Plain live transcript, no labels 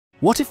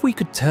What if we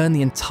could turn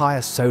the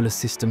entire solar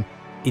system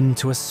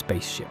into a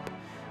spaceship?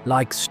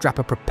 Like strap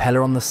a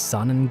propeller on the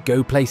sun and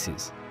go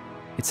places?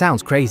 It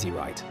sounds crazy,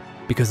 right?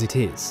 Because it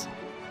is.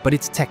 But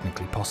it's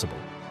technically possible.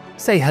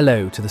 Say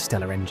hello to the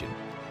stellar engine.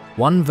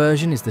 One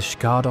version is the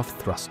Shkadov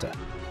thruster.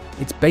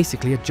 It's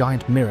basically a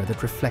giant mirror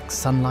that reflects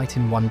sunlight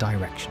in one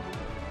direction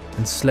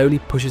and slowly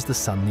pushes the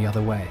sun the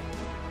other way.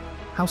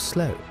 How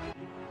slow?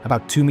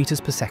 About 2 meters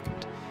per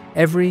second,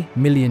 every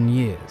million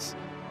years.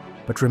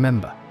 But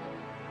remember,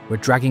 we're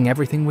dragging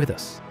everything with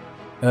us.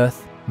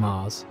 Earth,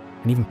 Mars,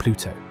 and even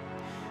Pluto.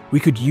 We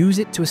could use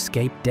it to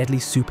escape deadly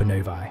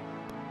supernovae,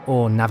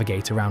 or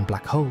navigate around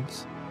black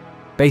holes.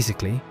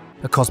 Basically,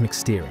 a cosmic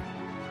steering.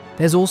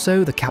 There's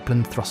also the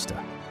Caplan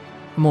thruster,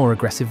 a more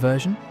aggressive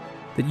version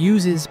that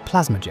uses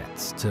plasma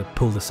jets to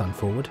pull the sun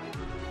forward.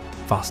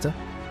 Faster,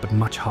 but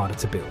much harder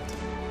to build.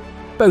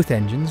 Both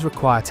engines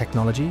require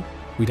technology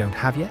we don't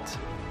have yet,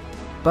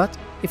 but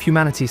if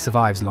humanity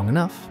survives long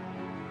enough,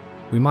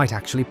 we might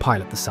actually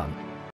pilot the sun.